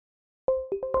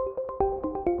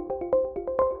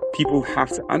people have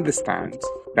to understand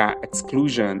that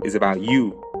exclusion is about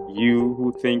you. You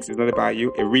who thinks it's not about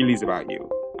you, it really is about you.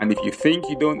 And if you think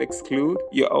you don't exclude,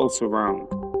 you're also wrong.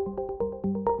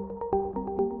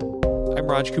 I'm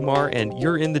Raj Kumar, and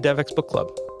you're in the DevX Book Club.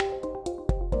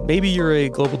 Maybe you're a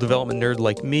global development nerd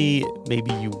like me,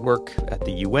 maybe you work at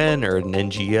the UN or an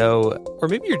NGO, or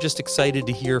maybe you're just excited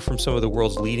to hear from some of the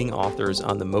world's leading authors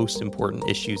on the most important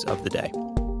issues of the day.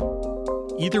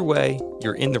 Either way,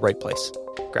 you're in the right place.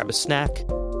 Grab a snack,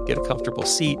 get a comfortable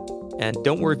seat, and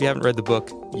don't worry if you haven't read the book,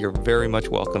 you're very much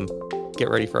welcome. Get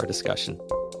ready for our discussion.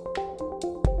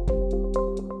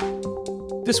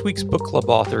 This week's book club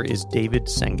author is David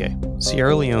Sengeh,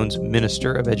 Sierra Leone's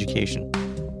Minister of Education.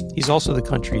 He's also the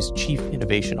country's Chief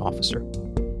Innovation Officer.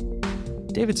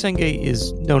 David Sengeh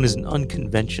is known as an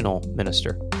unconventional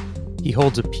minister. He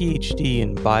holds a PhD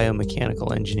in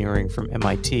biomechanical engineering from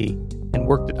MIT and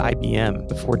worked at IBM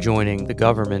before joining the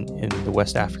government in the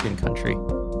West African country.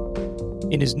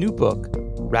 In his new book,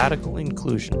 Radical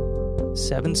Inclusion: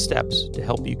 7 Steps to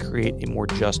Help You Create a More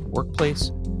Just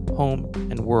Workplace, Home,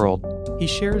 and World, he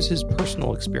shares his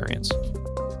personal experience.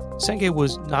 Sengeh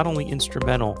was not only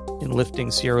instrumental in lifting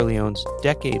Sierra Leone's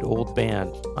decade-old ban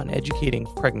on educating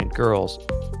pregnant girls,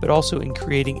 but also in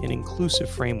creating an inclusive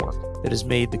framework that has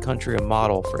made the country a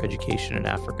model for education in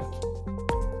Africa.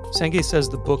 Sengeh says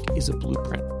the book is a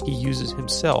blueprint he uses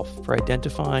himself for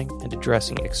identifying and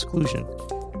addressing exclusion,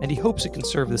 and he hopes it can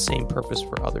serve the same purpose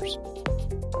for others.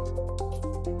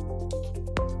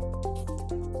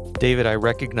 David, I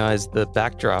recognize the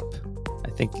backdrop. I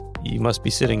think you must be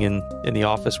sitting in the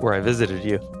office where I visited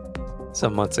you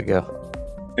some months ago.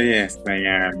 Yes, I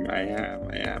am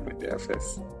at the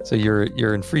office. So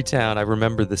you're in Freetown. I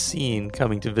remember the scene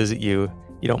coming to visit you.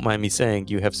 You don't mind me saying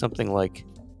you have something like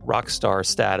rock star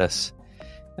status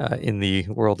in the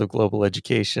world of global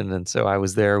education. And so I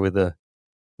was there with an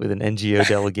NGO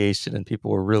delegation, and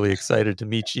people were really excited to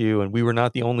meet you. And we were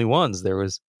not the only ones. There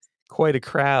was quite a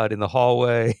crowd in the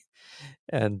hallway.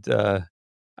 And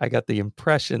I got the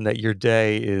impression that your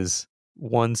day is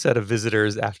one set of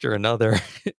visitors after another.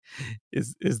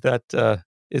 Is that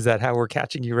how we're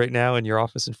catching you right now in your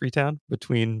office in Freetown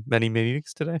between many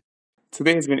meetings today?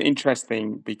 Today has been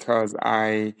interesting because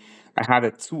I had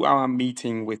a 2-hour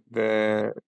meeting with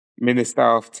the Minister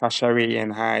of Tertiary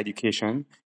and Higher Education,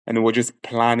 and we're just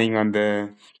planning on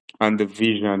the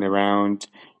vision around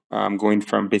going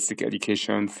from basic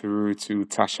education through to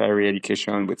tertiary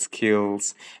education with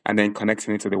skills, and then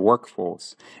connecting it to the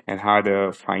workforce and how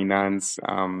to finance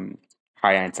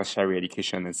higher and tertiary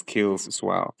education and skills as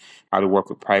well, how to work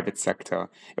with private sector.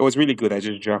 It was really good. I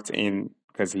just dropped in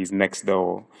because he's next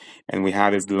door, and we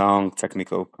had this long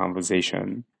technical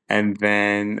conversation. And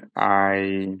then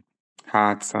I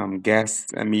had some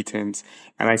guests and meetings,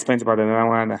 and I spent about an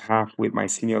hour and a half with my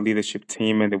senior leadership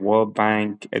team and the World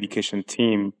Bank education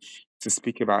team to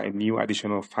speak about a new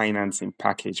additional financing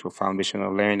package for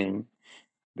foundational learning.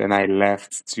 Then I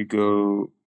left to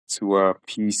go to a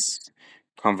peace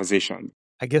conversation.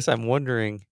 I guess I'm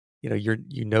wondering,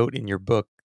 you note in your book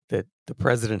that the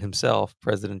president himself,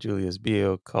 President Julius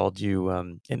Bio, called you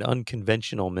an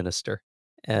unconventional minister.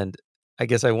 And I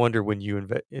guess I wonder, when you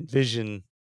envision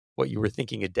what you were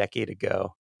thinking a decade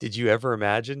ago, did you ever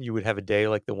imagine you would have a day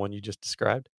like the one you just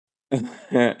described?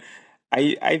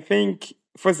 I think,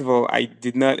 first of all, I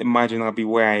did not imagine I'll be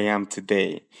where I am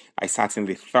today. I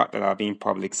certainly thought that I'll be in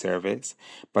public service,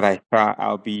 but I thought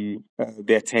I'll be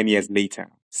there 10 years later.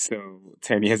 So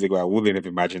 10 years ago, I wouldn't have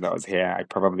imagined I was here. I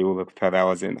probably would have thought I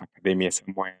was in academia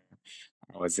somewhere.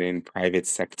 I was in private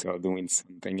sector doing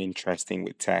something interesting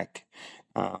with tech,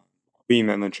 uh, being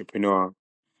an entrepreneur.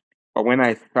 But when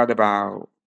I thought about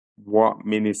what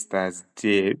ministers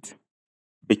did,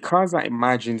 because I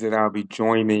imagined that I'll be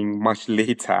joining much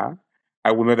later,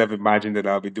 I would not have imagined that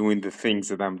I'll be doing the things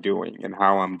that I'm doing and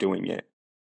how I'm doing it.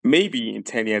 Maybe in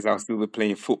 10 years, I'll still be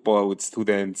playing football with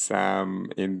students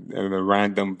in a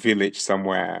random village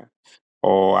somewhere,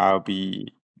 or I'll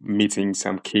be meeting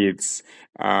some kids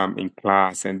in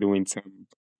class and doing some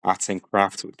arts and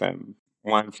crafts with them.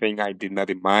 One thing I did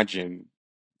not imagine,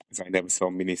 because I never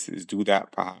saw ministers do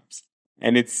that, perhaps.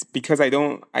 And it's because I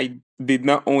did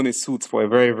not own a suit for a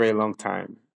very, very long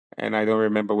time. And I don't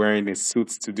remember wearing a suit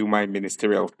to do my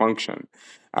ministerial function.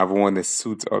 I've worn a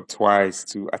suit or twice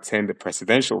to attend the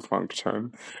presidential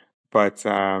function. But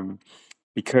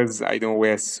because I don't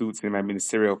wear suits in my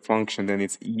ministerial function, then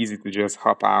it's easy to just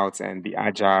hop out and be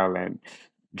agile and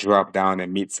drop down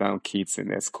and meet some kids in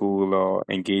their school or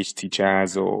engage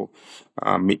teachers or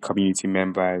meet community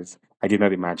members. I did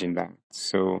not imagine that.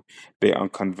 So the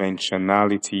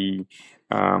unconventionality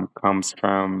comes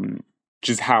from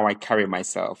just how I carry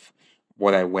myself,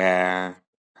 what I wear,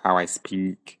 how I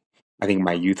speak. I think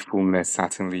my youthfulness,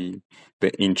 certainly,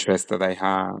 the interest that I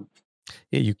have.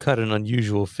 Yeah, you cut an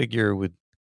unusual figure with,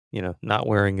 not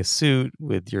wearing a suit,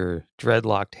 with your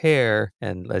dreadlocked hair,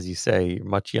 and as you say, you're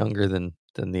much younger than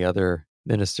the other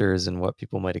ministers and what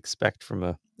people might expect from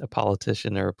a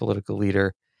politician or a political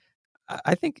leader.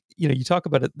 I think, you talk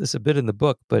about this a bit in the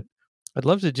book, but I'd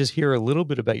love to just hear a little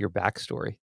bit about your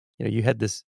backstory. You had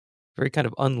this very kind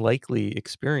of unlikely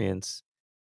experience.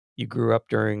 You grew up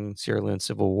during Sierra Leone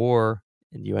Civil War,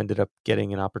 and you ended up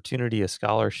getting an opportunity, a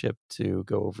scholarship to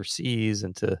go overseas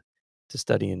and to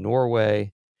study in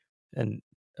Norway, and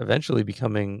eventually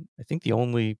becoming, I think, the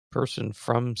only person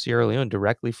from Sierra Leone,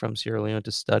 directly from Sierra Leone,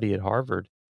 to study at Harvard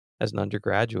as an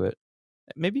undergraduate.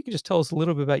 Maybe you could just tell us a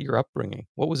little bit about your upbringing.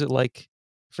 What was it like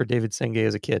for David Sengeh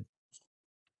as a kid?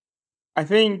 I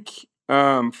think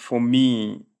for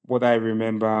me, what I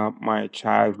remember my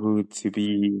childhood to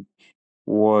be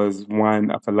was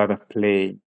one of a lot of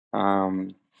play.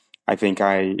 Um, I think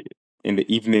in the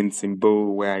evenings in Bo,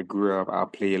 where I grew up, I'll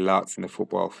play lots in the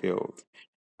football field.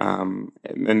 And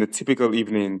then the typical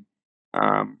evening,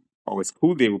 or a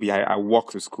school day would be I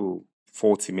walk to school,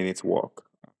 40 minutes walk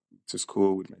to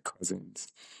school with my cousins.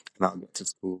 And I'll get to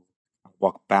school, I'll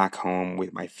walk back home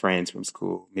with my friends from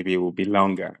school. Maybe it will be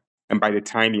longer. And by the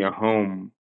time you're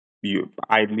home,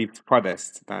 I lived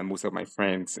furthest than most of my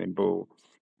friends in Bo.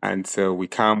 And so we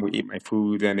come, we eat my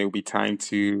food, and it'll be time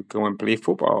to go and play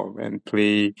football and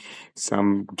play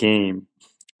some game.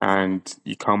 And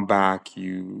you come back,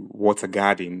 you water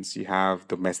gardens, you have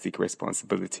domestic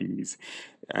responsibilities,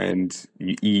 and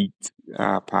you eat,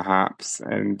 perhaps,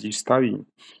 and you study.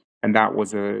 And that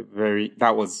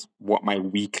was what my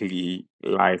weekly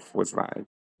life was like.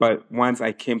 But once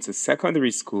I came to secondary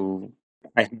school,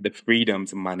 I had the freedom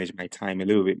to manage my time a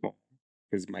little bit more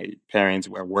because my parents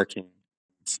were working.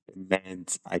 It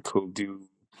meant I could do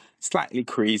slightly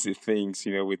crazy things,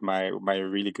 with my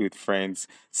really good friends,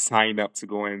 sign up to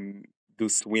go and do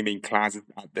swimming classes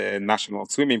at the national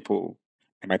swimming pool.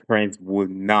 And my parents would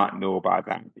not know about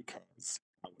that because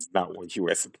that was not what you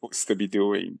were supposed to be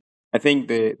doing. I think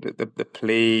the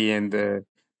play and the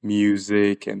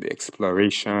music and the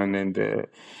exploration and the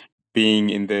being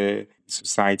in the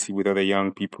society with other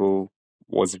young people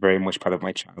was very much part of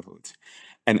my childhood.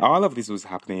 And all of this was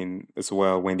happening as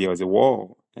well when there was a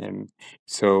war. And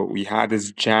so we had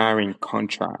this jarring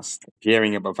contrast,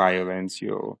 hearing about violence,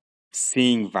 you're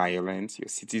seeing violence, your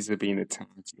cities are being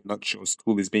attacked, you're not sure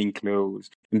school is being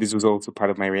closed. And this was also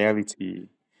part of my reality.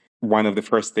 One of the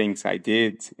first things I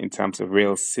did in terms of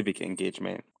real civic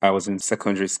engagement, I was in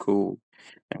secondary school.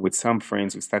 And with some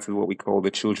friends, we started what we call the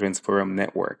Children's Forum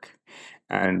Network,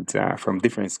 and from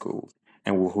different schools.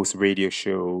 And we'll host radio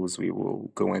shows. We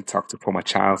will go and talk to former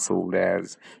child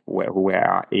soldiers who were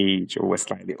our age or were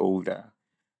slightly older.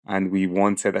 And we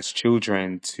wanted as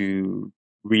children to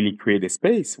really create a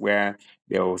space where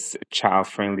there was a child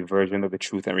friendly version of the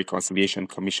Truth and Reconciliation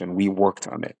Commission. We worked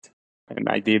on it. And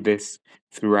I did this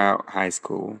throughout high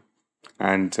school.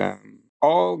 And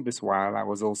all this while, I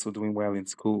was also doing well in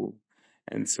school.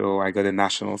 And so I got a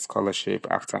national scholarship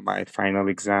after my final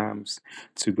exams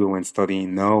to go and study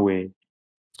in Norway.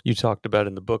 You talked about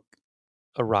in the book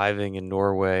arriving in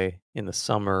Norway in the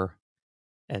summer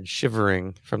and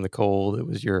shivering from the cold. It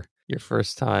was your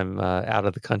first time out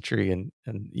of the country, and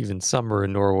even summer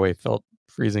in Norway felt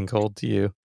freezing cold to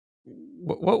you.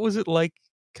 What was it like,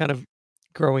 kind of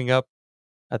growing up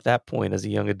at that point as a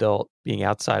young adult, being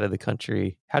outside of the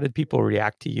country? How did people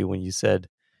react to you when you said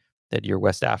that you're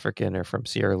West African or from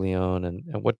Sierra Leone, and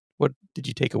what did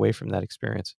you take away from that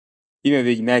experience?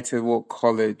 The United World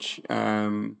College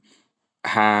it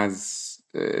has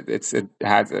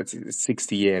it's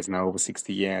 60 years now, over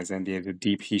 60 years, and there's a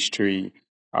deep history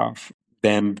of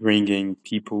them bringing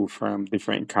people from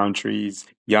different countries,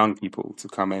 young people, to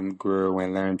come and grow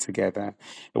and learn together.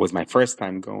 It was my first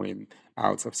time going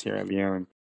out of Sierra Leone,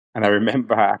 and I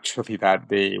remember actually that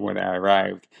day when I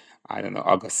arrived, I don't know,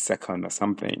 August 2nd or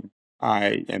something.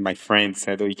 I and my friend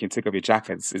said, "Oh, you can take off your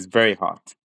jackets. It's very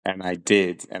hot." And I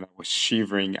did, and I was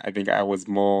shivering. I think I was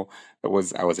more, I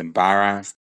was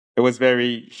embarrassed. It was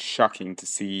very shocking to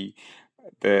see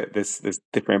this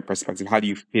different perspective. How do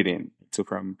you fit in? So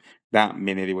from that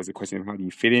minute, it was a question of how do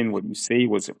you fit in? What you say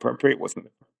was appropriate, wasn't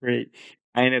appropriate.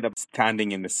 I ended up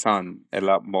standing in the sun a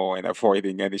lot more and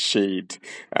avoiding any shade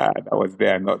that was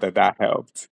there. Not that that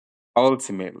helped.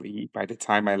 Ultimately, by the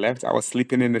time I left, I was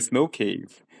sleeping in the snow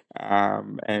cave,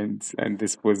 and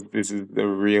this is the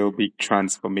real big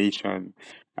transformation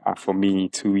for me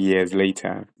 2 years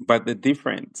later. But the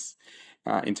difference,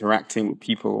 interacting with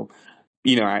people.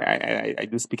 I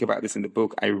do speak about this in the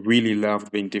book. I really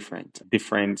loved being different.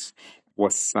 Different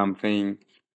was something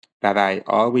that I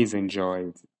always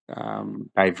enjoyed,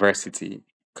 diversity,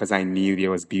 because I knew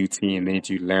there was beauty in it.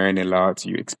 You learn a lot,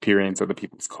 you experience other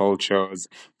people's cultures,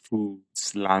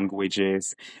 foods,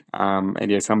 languages, and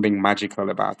there's something magical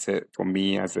about it for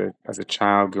me as a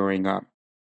child growing up.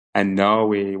 And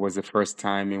Norway was the first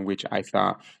time in which I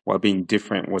thought, well, being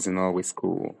different wasn't always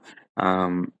cool.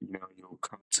 You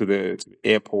come to the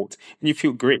airport and you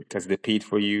feel great because they paid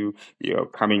for you. You're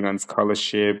coming on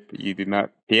scholarship. You did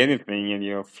not pay anything, and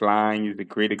you're flying. It's a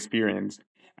great experience.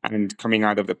 And coming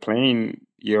out of the plane,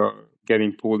 you're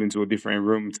getting pulled into a different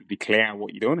room to declare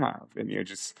what you don't have, and you're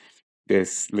just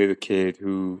this little kid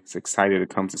who's excited to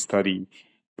come to study,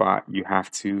 but you have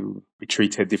to be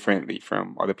treated differently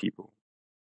from other people.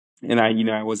 And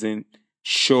I wasn't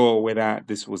sure whether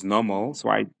this was normal, so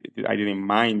I didn't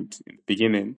mind in the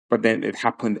beginning. But then it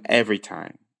happened every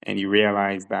time, and you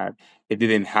realize that it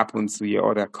didn't happen to your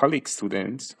other colleague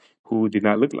students who did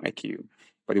not look like you,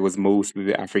 but it was mostly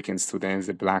the African students,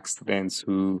 the black students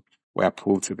who were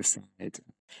pulled to the side.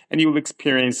 And you will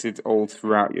experience it all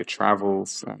throughout your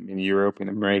travels in Europe and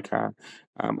America,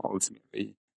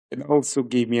 ultimately. It also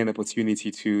gave me an opportunity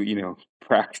to,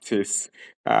 practice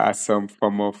some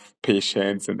form of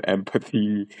patience and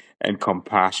empathy and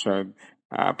compassion.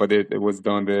 But it was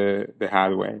done the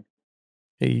hard way.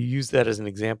 You use that as an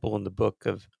example in the book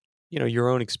of, your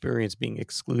own experience being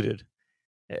excluded.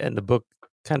 And the book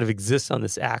kind of exists on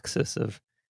this axis of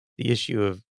the issue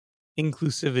of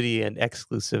inclusivity and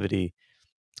exclusivity,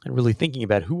 and really thinking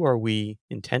about who are we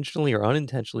intentionally or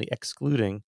unintentionally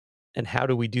excluding, and how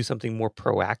do we do something more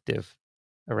proactive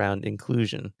around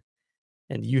inclusion.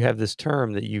 And you have this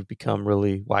term that you've become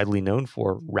really widely known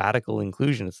for, radical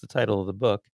inclusion. It's the title of the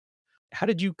book. How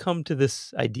did you come to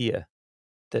this idea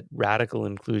that radical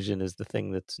inclusion is the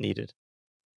thing that's needed?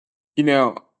 You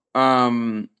know,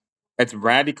 um, it's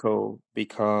radical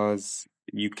because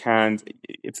you can't,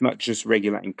 it's not just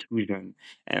regular inclusion.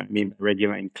 And I mean,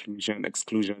 regular inclusion,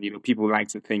 exclusion, people like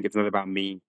to think it's not about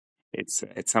me, it's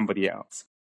somebody else.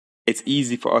 It's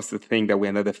easy for us to think that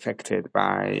we're not affected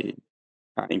by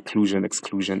inclusion,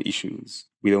 exclusion issues.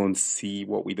 We don't see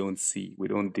what we don't see. We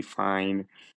don't define,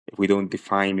 if we don't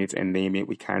define it and name it,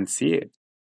 we can't see it.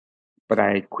 But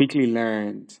I quickly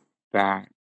learned that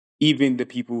even the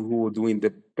people who were doing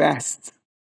the best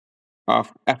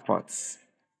of efforts,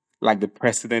 like the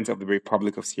president of the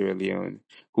Republic of Sierra Leone,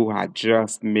 who had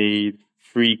just made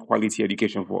free quality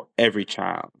education for every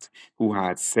child, who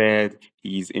had said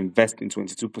he's investing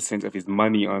 22% of his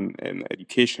money on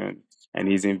education, and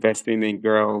he's investing in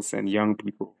girls and young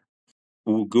people,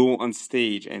 who will go on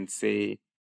stage and say,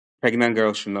 pregnant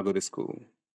girls should not go to school.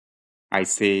 I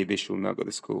say they should not go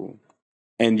to school.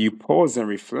 And you pause and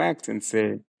reflect and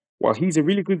say, well, he's a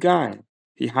really good guy.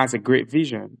 He has a great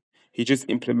vision. He just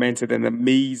implemented an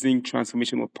amazing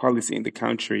transformational policy in the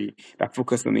country that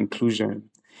focused on inclusion.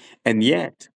 And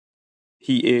yet,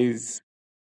 he is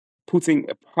putting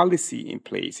a policy in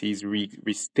place. He's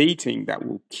restating that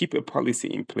we'll keep a policy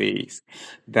in place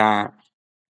that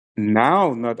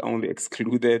now not only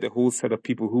excluded a whole set of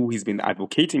people who he's been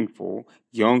advocating for,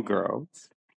 young girls,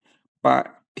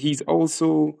 but he's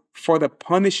also further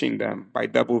punishing them by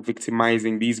double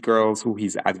victimizing these girls who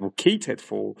he's advocated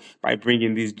for by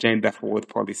bringing these gender forward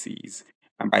policies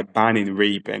and by banning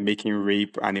rape and making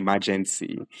rape an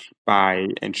emergency, by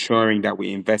ensuring that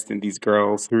we invest in these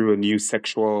girls through a new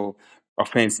sexual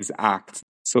offenses act.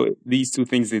 So these two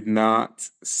things did not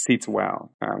sit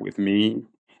well with me.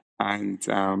 And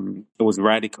it was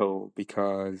radical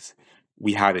because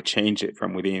we had to change it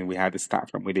from within. We had to start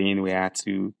from within. We had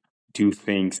to do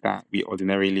things that we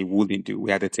ordinarily wouldn't do. We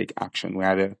had to take action. We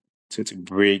had to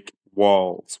break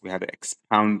walls. We had to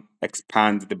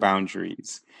expand the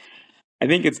boundaries. I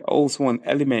think it's also an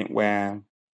element where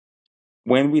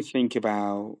when we think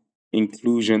about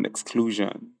inclusion,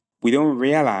 exclusion, we don't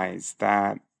realize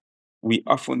that we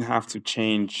often have to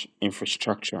change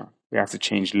infrastructure. We have to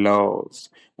change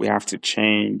laws. We have to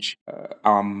change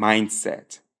our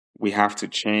mindset. We have to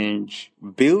change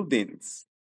buildings.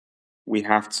 We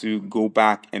have to go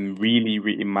back and really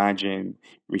reimagine,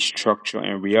 restructure,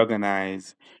 and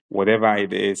reorganize whatever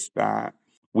it is that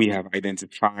we have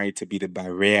identified to be the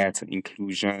barrier to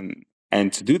inclusion.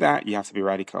 And to do that, you have to be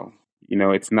radical.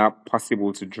 It's not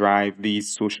possible to drive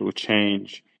these social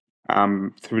change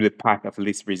through the path of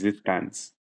least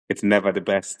resistance. It's never the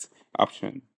best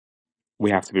option.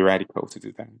 We have to be radical to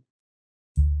do that.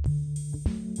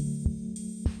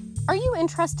 Are you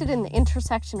interested in the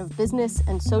intersection of business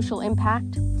and social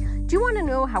impact? Do you want to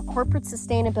know how corporate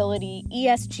sustainability,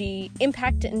 ESG,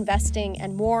 impact investing,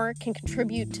 and more can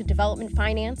contribute to development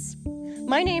finance?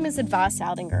 My name is Adva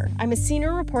Saldinger. I'm a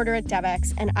senior reporter at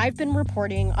DevEx, and I've been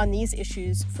reporting on these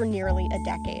issues for nearly a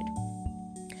decade.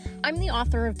 I'm the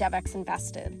author of DevEx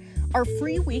Invested, our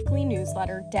free weekly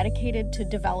newsletter dedicated to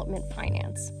development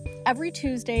finance. Every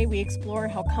Tuesday, we explore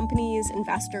how companies,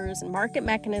 investors, and market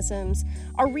mechanisms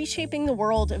are reshaping the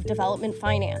world of development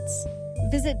finance.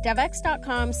 Visit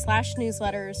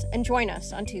devex.com/newsletters and join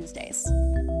us on Tuesdays.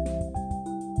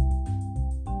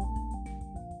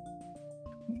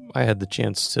 I had the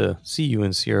chance to see you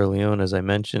in Sierra Leone, as I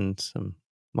mentioned, some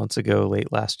months ago,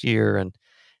 late last year. And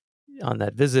on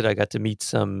that visit, I got to meet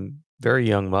some very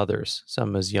young mothers,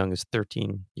 some as young as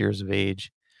 13 years of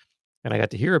age. And I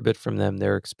got to hear a bit from them,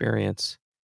 their experience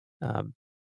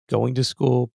going to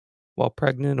school while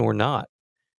pregnant or not,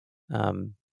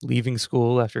 leaving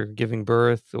school after giving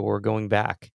birth or going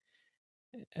back.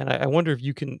 And I wonder if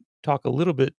you can talk a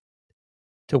little bit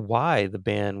to why the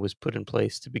ban was put in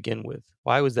place to begin with.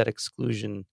 Why was that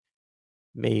exclusion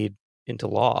made into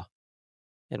law?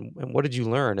 And what did you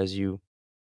learn as you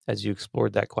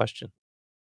explored that question?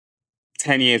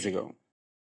 10 years ago,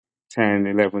 10,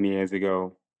 11 years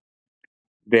ago,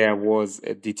 there was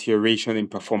a deterioration in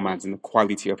performance and the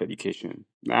quality of education.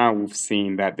 Now we've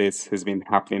seen that this has been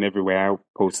happening everywhere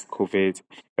post-COVID,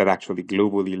 that actually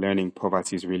globally learning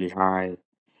poverty is really high.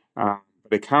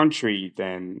 The country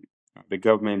then, the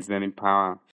governments then in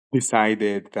power,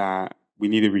 decided that we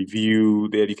need to review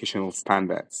the educational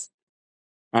standards.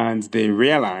 And they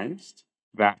realized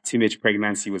that teenage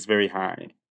pregnancy was very high.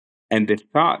 And they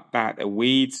thought that a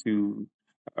way to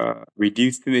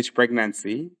reduce teenage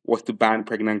pregnancy was to ban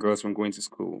pregnant girls from going to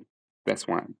school. That's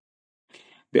one.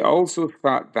 They also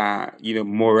thought that,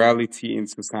 morality in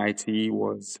society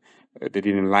was, they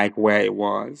didn't like where it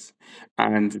was,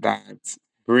 and that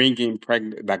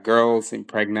that girls in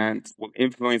pregnant will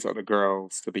influence other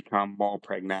girls to become more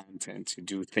pregnant and to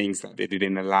do things that they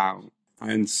didn't allow.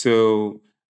 And so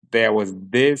there was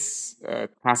this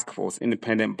task force,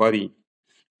 independent body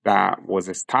that was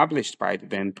established by the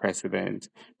then president,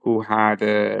 who had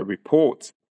a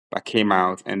report that came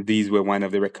out, and these were one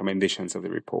of the recommendations of the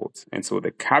report. And so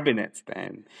the cabinet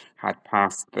then had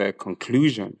passed the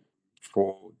conclusion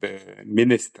for the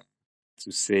minister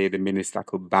to say the minister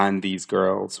could ban these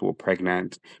girls who were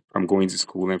pregnant from going to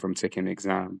school and from taking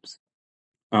exams.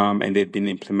 And they'd been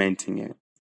implementing it.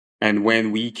 And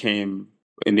when we came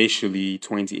initially,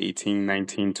 2018,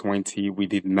 19, 20, we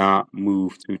did not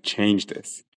move to change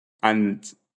this. And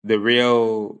the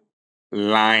real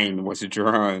line was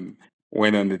drawn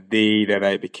when, on the day that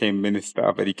I became Minister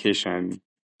of Education,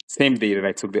 same day that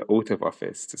I took the oath of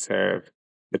office to serve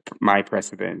my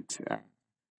president,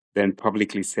 then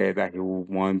publicly said that he would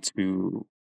want to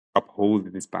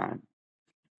uphold this ban.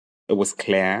 It was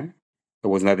clear. It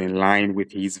was not in line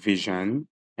with his vision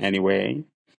anyway,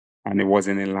 and it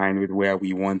wasn't in line with where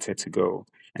we wanted to go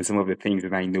and some of the things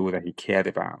that I know that he cared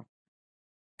about.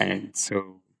 And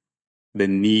so the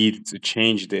need to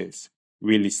change this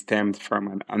really stemmed from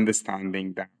an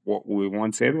understanding that what we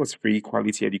wanted was free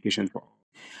quality education for all,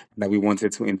 that we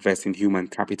wanted to invest in human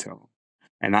capital.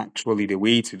 And actually, the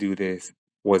way to do this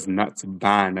was not to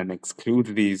ban and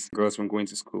exclude these girls from going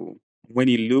to school. When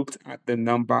he looked at the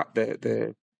number,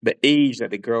 the age that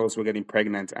the girls were getting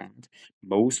pregnant at,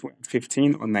 most were at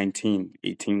 15 or 19,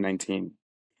 18, 19.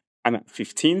 And at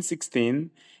 15,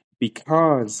 16,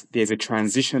 because there's a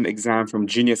transition exam from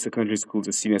junior secondary school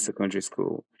to senior secondary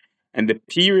school, and the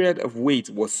period of wait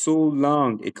was so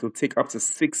long, it could take up to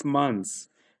 6 months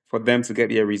for them to get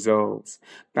their results,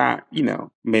 that,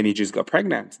 many just got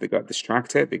pregnant. They got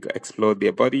distracted, they got explored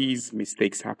their bodies,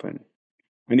 mistakes happen.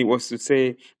 And it was to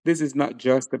say, this is not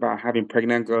just about having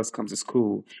pregnant girls come to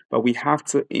school, but we have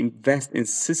to invest in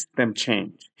system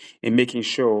change, in making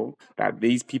sure that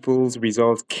these people's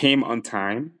results came on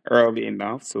time, early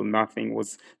enough, so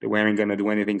they weren't going to do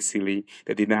anything silly.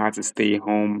 They didn't have to stay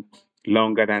home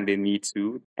longer than they need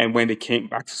to. And when they came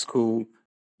back to school,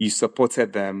 you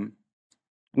supported them.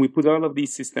 We put all of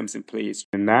these systems in place.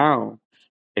 And now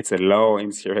it's a law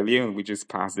in Sierra Leone. We just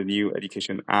passed the new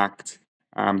Education Act.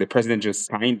 The president just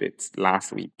signed it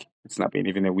last week. It's not been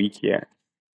even a week yet.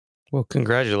 Well,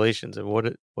 congratulations, and what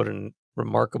a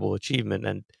remarkable achievement.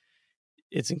 And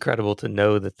it's incredible to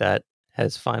know that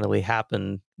has finally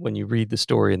happened. When you read the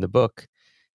story in the book,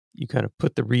 you kind of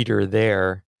put the reader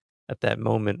there at that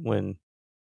moment when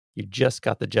you just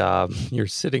got the job. You're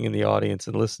sitting in the audience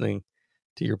and listening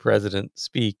to your president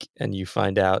speak, and you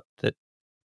find out that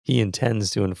he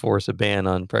intends to enforce a ban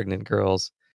on pregnant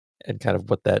girls. and kind of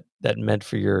what that meant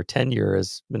for your tenure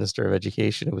as Minister of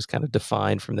Education. It was kind of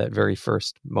defined from that very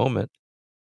first moment.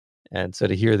 And so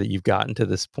to hear that you've gotten to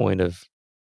this point of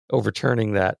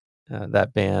overturning that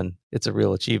ban, it's a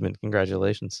real achievement.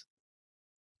 Congratulations.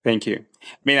 Thank you.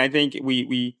 I mean, I think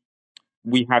we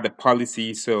had a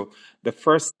policy. So the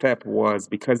first step was,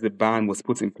 because the ban was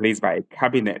put in place by a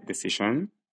cabinet decision.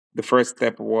 The first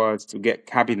step was to get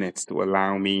cabinets to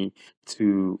allow me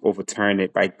to overturn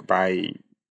it by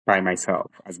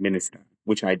myself as minister,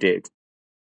 which I did.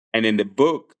 And in the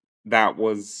book, that's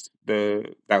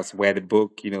where the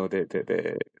book,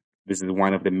 this is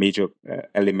one of the major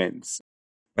elements.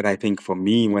 But I think for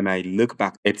me, when I look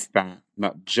back, it's that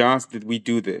not just did we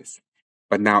do this,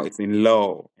 but now it's in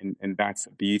law, and that's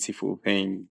a beautiful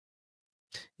thing.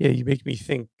 Yeah, you make me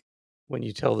think when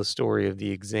you tell the story of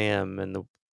the exam and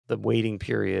the waiting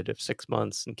period of 6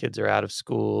 months and kids are out of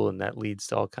school and that leads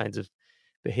to all kinds of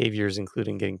behaviors,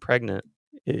 including getting pregnant.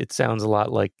 It sounds a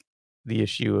lot like the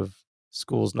issue of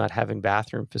schools not having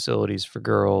bathroom facilities for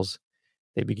girls.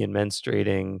 They begin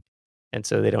menstruating, and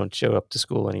so they don't show up to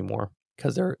school anymore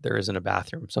because there isn't a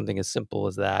bathroom. Something as simple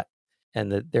as that,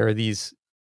 and that there are these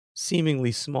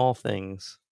seemingly small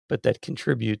things, but that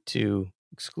contribute to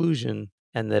exclusion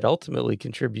and that ultimately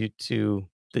contribute to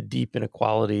the deep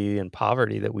inequality and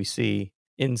poverty that we see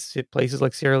in places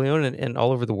like Sierra Leone and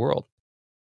all over the world.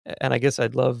 And I guess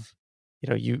I'd love,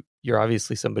 you're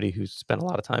obviously somebody who's spent a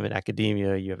lot of time in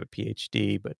academia. You have a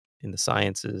PhD, but in the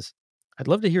sciences. I'd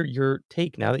love to hear your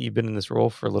take now that you've been in this role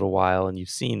for a little while and you've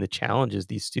seen the challenges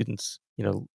these students,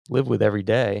 live with every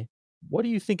day. What do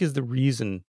you think is the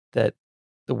reason that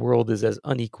the world is as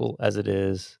unequal as it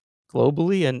is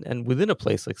globally and within a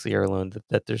place like Sierra Leone,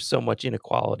 that there's so much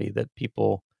inequality that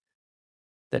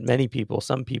many people,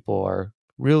 some people are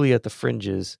really at the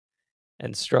fringes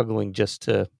and struggling just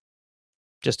to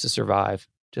survive,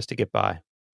 just to get by.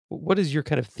 What is your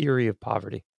kind of theory of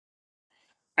poverty?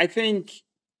 I think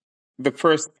the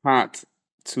first part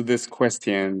to this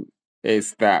question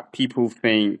is that people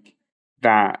think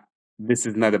that this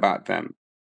is not about them,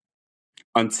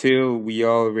 until we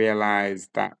all realize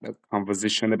that the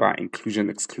conversation about inclusion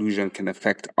exclusion can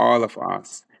affect all of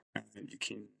us. And you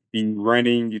can be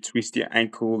running, you twist your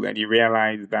ankle, and you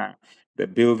realize that the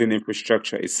building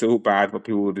infrastructure is so bad for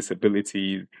people with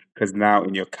disabilities, because now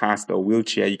in your cast or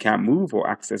wheelchair you can't move or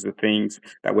access the things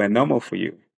that were normal for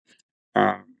you.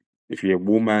 um, if you're a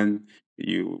woman,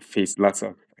 you face lots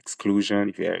of exclusion.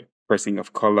 If you're a person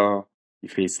of color, you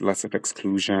face lots of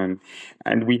exclusion.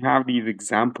 And we have these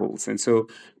examples. And so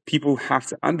people have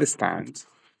to understand,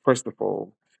 first of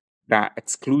all, that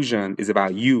exclusion is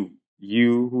about you.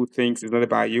 You who thinks it's not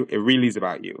about you, it really is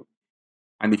about you.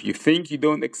 And if you think you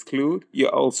don't exclude,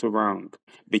 you're also wrong.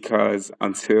 Because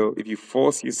if you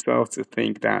force yourself to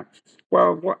think that,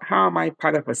 well, how am I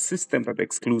part of a system that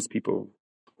excludes people?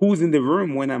 Who's in the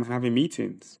room when I'm having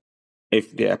meetings?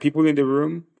 If there are people in the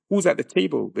room, who's at the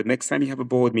table? The next time you have a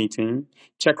board meeting,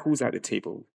 check who's at the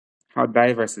table. How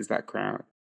diverse is that crowd?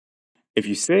 If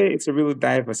you say it's a really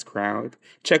diverse crowd,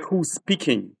 check who's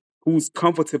speaking, who's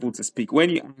comfortable to speak. When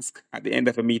you ask at the end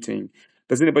of a meeting,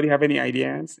 does anybody have any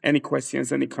ideas, any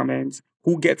questions, any comments?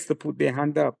 Who gets to put their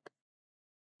hand up?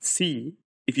 See,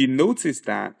 if you notice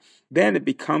that, then it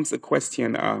becomes a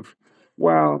question of,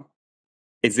 well,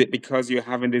 is it because you're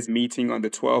having this meeting on the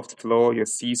 12th floor, your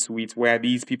C suite, where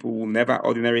these people will never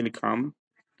ordinarily come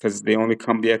because they only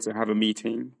come there to have a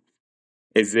meeting?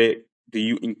 Do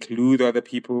you include other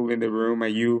people in the room? Are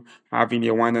you having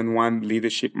your one on one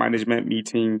leadership management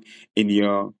meeting in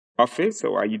your office,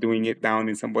 or are you doing it down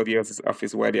in somebody else's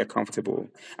office where they're comfortable?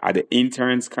 Are the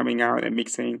interns coming out and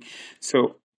mixing?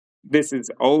 So, this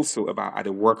is also about at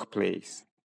the workplace.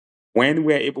 When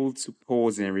we're able to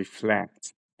pause and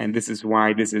reflect, and this is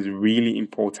why this is really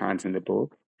important in the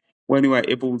book, when we are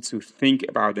able to think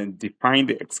about and define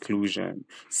the exclusion,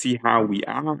 see how we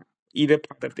are either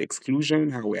part of the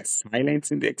exclusion, how we are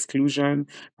silencing the exclusion,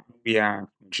 how we are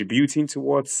contributing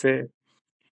towards it.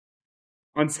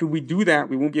 Until we do that,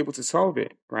 we won't be able to solve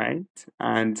it, right?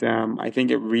 And I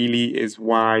think it really is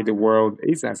why the world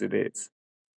is as it is.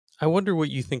 I wonder what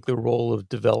you think the role of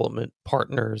development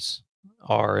partners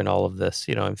are in all of this.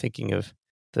 I'm thinking of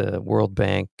the World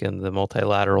Bank and the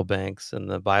multilateral banks and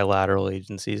the bilateral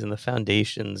agencies and the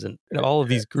foundations and all of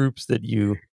these groups that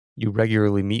you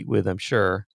regularly meet with, I'm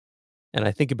sure. And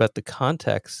I think about the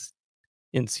context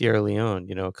in Sierra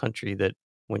Leone, a country that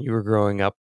when you were growing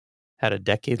up had a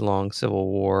decade-long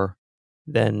civil war,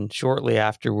 then shortly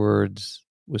afterwards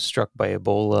was struck by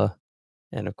Ebola.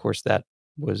 And of course, that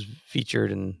was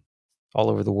featured in all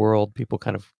over the world. People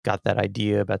kind of got that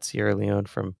idea about Sierra Leone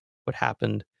from what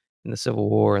happened. in the Civil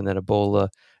War, and then Ebola,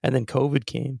 and then COVID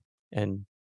came. And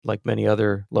like many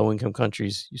other low-income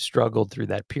countries, you struggled through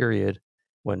that period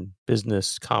when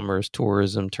business, commerce,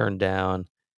 tourism turned down.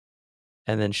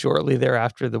 And then shortly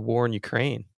thereafter, the war in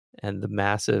Ukraine and the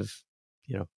massive,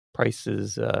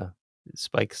 prices,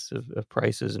 spikes of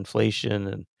prices, inflation,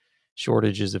 and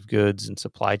shortages of goods and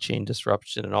supply chain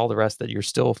disruption and all the rest that you're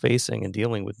still facing and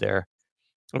dealing with there.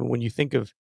 I mean, when you think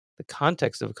of the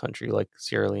context of a country like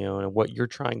Sierra Leone and what you're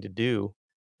trying to do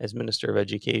as Minister of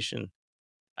Education,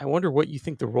 I wonder what you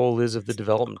think the role is of the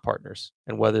development partners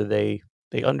and whether they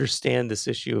understand this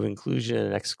issue of inclusion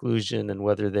and exclusion and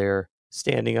whether they're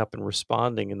standing up and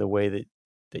responding in the way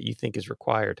that you think is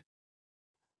required.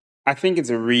 I think it's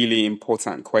a really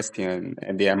important question,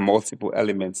 and there are multiple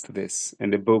elements to this. In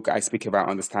the book, I speak about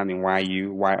understanding why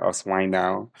you, why us, why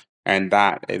now. And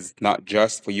that is not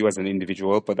just for you as an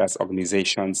individual, but as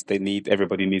organizations.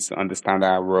 Everybody needs to understand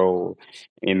our role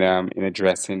in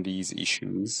addressing these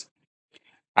issues.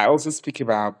 I also speak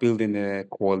about building a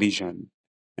coalition,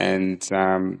 and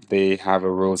they have a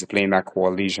role to play in that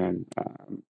coalition.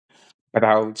 But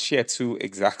I'll share two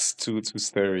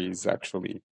stories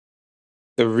actually.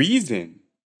 The reason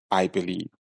I believe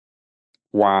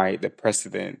why the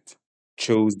president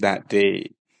chose that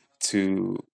day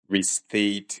to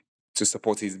restate to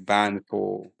support his ban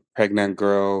for pregnant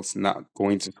girls not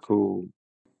going to school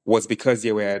was because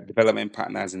there were development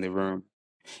partners in the room.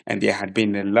 And there had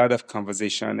been a lot of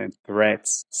conversation and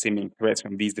seeming threats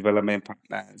from these development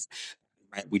partners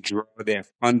might withdraw their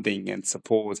funding and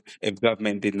support if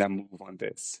government did not move on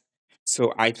this.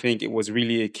 So I think it was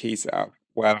really a case of,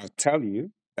 well, I'll tell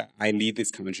you that I lead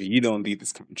this country, you don't lead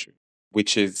this country,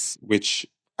 which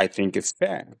I think is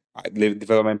fair. The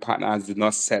development partners did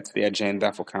not set the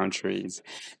agenda for countries.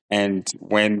 And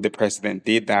when the president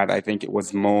did that, I think it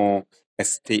was more a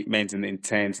statement and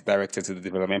intent directed to the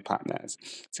development partners.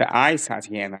 So I sat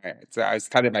here and I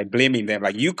started by blaming them,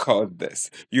 like, you caused this.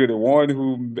 You're the one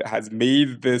who has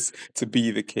made this to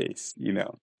be the case.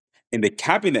 In the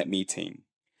cabinet meeting,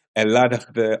 a lot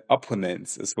of the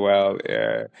opponents as well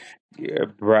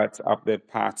brought up their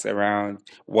parts around,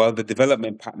 well, the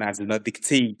development partners do not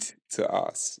dictate to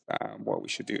us what we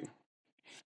should do.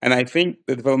 And I think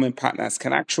the development partners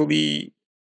can actually,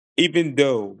 even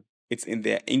though it's in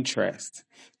their interest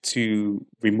to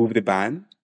remove the ban,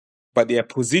 but their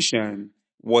position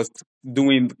was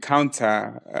doing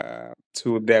counter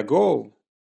to their goal.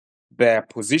 Their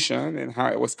position and how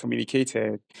it was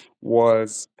communicated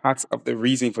was part of the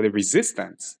reason for the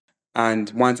resistance.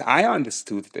 And once I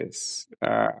understood this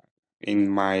in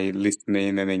my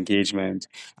listening and engagement,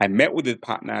 I met with the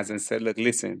partners and said, look,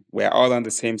 listen, we're all on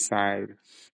the same side.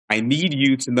 I need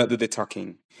you to not do the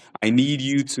talking. I need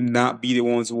you to not be the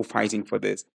ones who are fighting for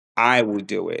this. I will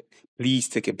do it. Please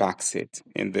take a back seat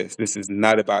in this. This is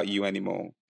not about you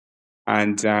anymore.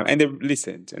 And they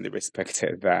listened and they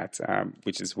respected that,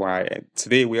 which is why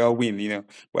today we all win.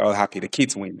 We're all happy. The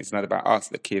kids win. It's not about us.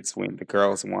 The kids win. The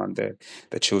girls won.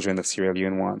 The children of Sierra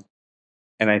Leone won.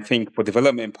 And I think for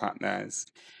development partners,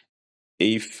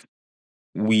 if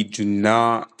we do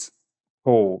not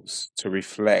pause to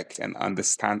reflect and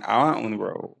understand our own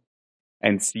role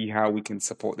and see how we can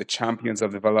support the champions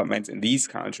of development in these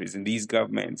countries, in these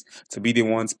governments, to be the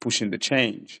ones pushing the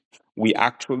change, we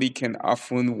actually can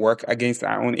often work against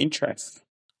our own interests.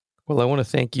 Well, I want to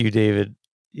thank you, David.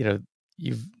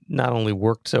 You've not only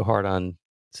worked so hard on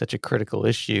such a critical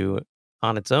issue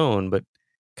on its own, but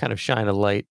kind of shine a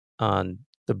light on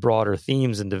the broader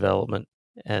themes in development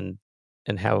and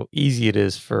how easy it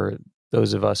is for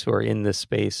those of us who are in this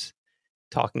space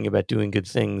talking about doing good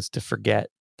things to forget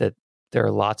that there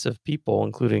are lots of people,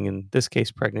 including in this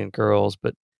case pregnant girls,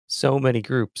 but so many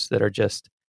groups that are just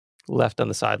left on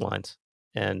the sidelines.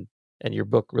 And your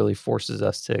book really forces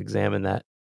us to examine that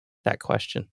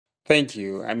question. Thank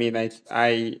you. I mean,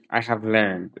 I have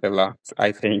learned a lot.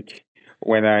 I think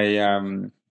when I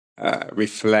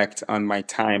reflect on my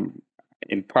time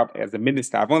as a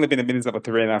minister, I've only been a minister for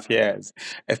 3.5 years.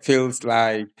 It feels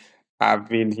like I've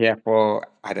been here for,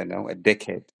 I don't know, a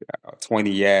decade, 20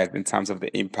 years in terms of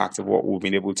the impact of what we've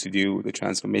been able to do, the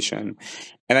transformation.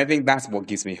 And I think that's what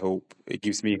gives me hope. It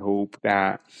gives me hope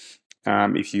that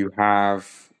if you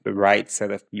have the right set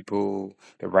of people,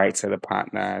 the right set of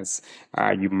partners,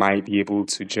 you might be able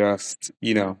to just,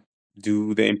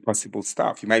 do the impossible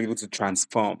stuff. You might be able to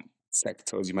transform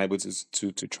sectors. You might be able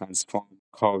to transform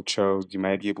cultures. You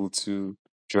might be able to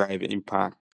drive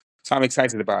impact. So I'm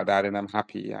excited about that, and I'm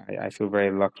happy. I feel very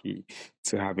lucky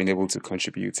to have been able to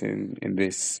contribute in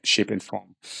this shape and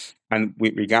form. And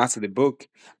with regards to the book,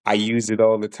 I use it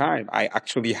all the time. I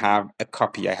actually have a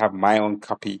copy. I have my own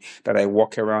copy that I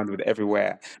walk around with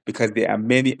everywhere because there are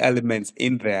many elements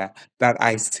in there that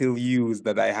I still use,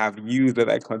 that I have used, that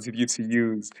I continue to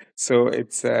use. So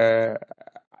it's in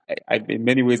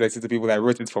many ways, I say to people, I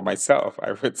wrote it for myself. I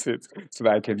wrote it so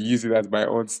that I can use it as my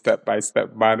own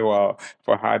step-by-step manual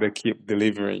for how to keep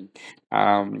delivering.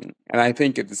 And I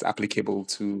think it is applicable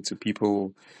to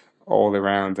people all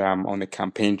around. On the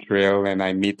campaign trail, and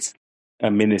I meet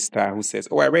a minister who says,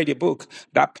 "Oh, I read your book.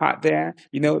 That part there,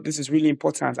 this is really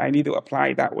important. I need to apply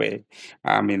it that way."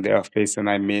 I'm in the office, and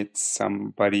I meet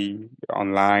somebody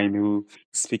online who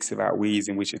speaks about ways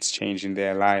in which it's changing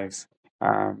their lives,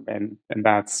 and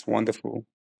that's wonderful.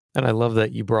 And I love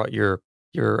that you brought your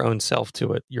own self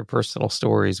to it, your personal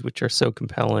stories, which are so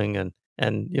compelling, and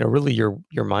really your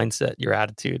mindset, your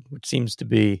attitude, which seems to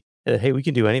be, hey, we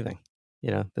can do anything.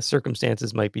 The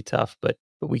circumstances might be tough, but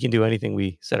we can do anything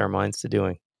we set our minds to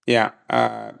doing. Yeah,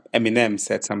 Eminem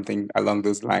said something along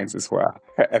those lines as well,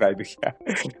 and I do. Yeah.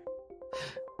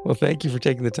 Well, thank you for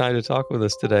taking the time to talk with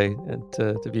us today and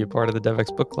to be a part of the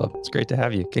DevX Book Club. It's great to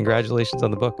have you. Congratulations on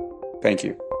the book. Thank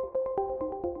you.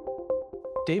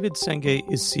 David Sengeh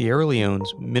is Sierra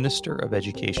Leone's Minister of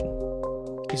Education.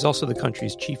 He's also the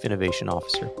country's Chief Innovation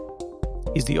Officer.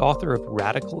 He's the author of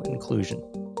Radical Inclusion: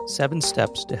 7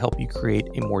 Steps to Help You Create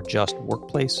a More Just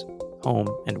Workplace, Home,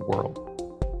 and World.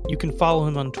 You can follow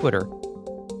him on Twitter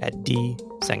at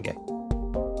 @DSengeh.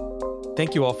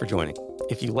 Thank you all for joining.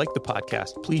 If you like the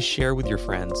podcast, please share with your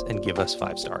friends and give us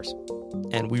 5 stars.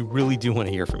 And we really do want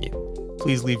to hear from you.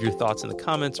 Please leave your thoughts in the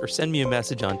comments or send me a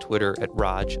message on Twitter at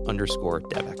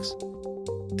Raj_DevX.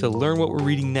 To learn what we're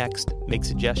reading next, make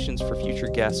suggestions for future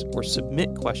guests, or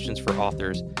submit questions for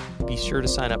authors, be sure to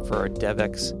sign up for our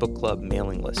DevX Book Club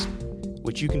mailing list,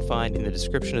 which you can find in the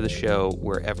description of the show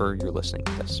wherever you're listening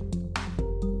to this.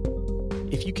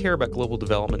 If you care about global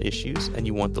development issues and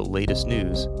you want the latest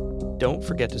news, don't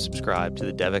forget to subscribe to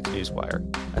the DevX Newswire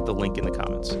at the link in the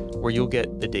comments, where you'll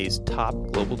get the day's top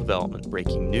global development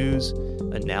breaking news,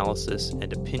 analysis,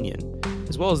 and opinion,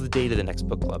 as well as the date of the next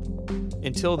book club.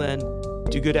 Until then,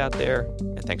 do good out there,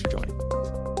 and thanks for joining.